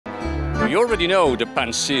We already know the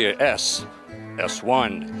Pantsir-SM,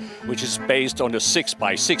 which is based on the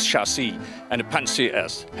 6x6 chassis, and the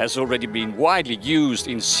Pantsir-S has already been widely used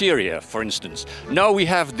in Syria, for instance. Now we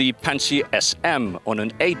have the Pantsir-SM on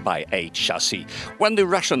an 8x8 chassis. When the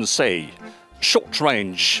Russians say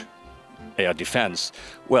short-range air defense,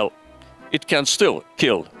 well, it can still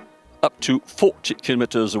kill up to 40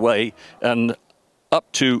 kilometers away and up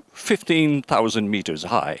to 15,000 meters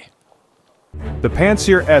high. The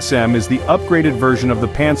Pantsir-SM is the upgraded version of the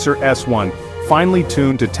Pantsir-S1, finely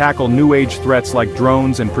tuned to tackle new-age threats like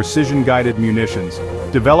drones and precision-guided munitions.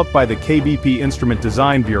 Developed by the KBP Instrument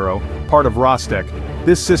Design Bureau, part of Rostec,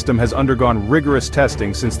 this system has undergone rigorous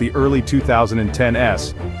testing since the early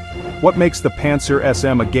 2010s. What makes the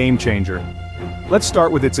Pantsir-SM a game-changer? Let's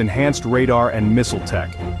start with its enhanced radar and missile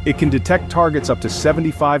tech. It can detect targets up to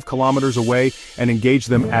 75 kilometers away and engage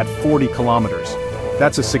them at 40 kilometers.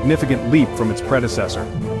 That's a significant leap from its predecessor.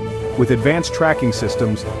 With advanced tracking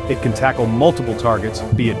systems, it can tackle multiple targets,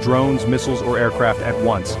 be it drones, missiles, or aircraft at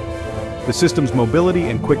once. The system's mobility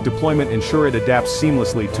and quick deployment ensure it adapts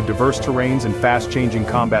seamlessly to diverse terrains and fast-changing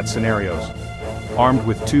combat scenarios. Armed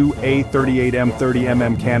with two A-38M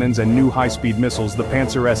 30mm cannons and new high-speed missiles, the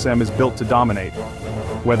Pantsir-SM is built to dominate.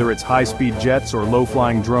 Whether it's high-speed jets or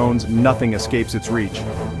low-flying drones, nothing escapes its reach.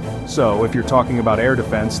 So, if you're talking about air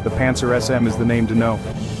defense, the Pantsir-SM is the name to know.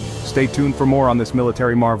 Stay tuned for more on this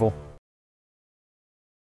military marvel.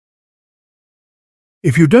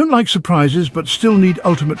 If you don't like surprises but still need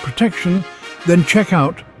ultimate protection, then check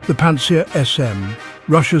out the Pantsir-SM,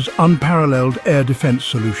 Russia's unparalleled air defense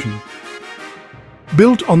solution.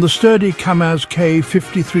 Built on the sturdy Kamaz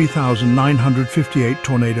K-53958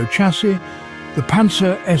 Tornado chassis, the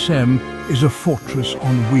Pantsir-SM is a fortress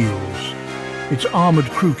on wheels. Its armoured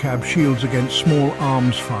crew cab shields against small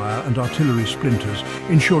arms fire and artillery splinters,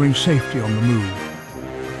 ensuring safety on the move.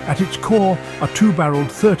 At its core are two-barreled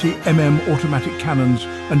 30mm automatic cannons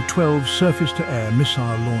and 12 surface-to-air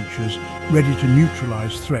missile launchers ready to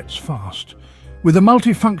neutralise threats fast. With a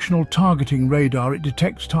multifunctional targeting radar, it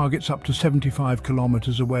detects targets up to 75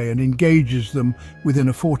 kilometers away and engages them within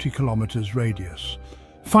a 40 kilometers radius.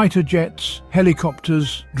 Fighter jets,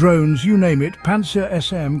 helicopters, drones, you name it,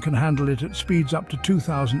 Pantsir-SM can handle it at speeds up to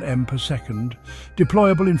 2000 m per second.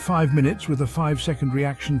 Deployable in 5 minutes with a 5-second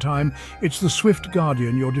reaction time, it's the swift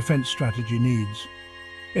guardian your defense strategy needs.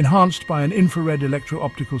 Enhanced by an infrared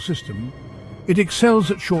electro-optical system, it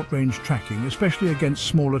excels at short-range tracking, especially against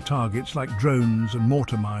smaller targets like drones and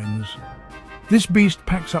mortar mines. This beast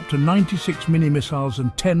packs up to 96 mini-missiles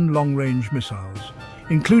and 10 long-range missiles,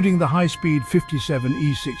 including the high-speed 57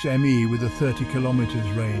 E6ME with a 30 kilometers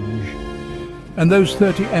range. And those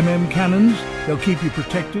 30mm cannons, they'll keep you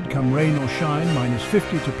protected come rain or shine,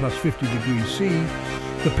 -50 to +50 degrees C.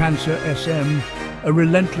 The Pantsir-SM, a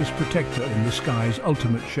relentless protector in the sky's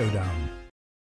ultimate showdown.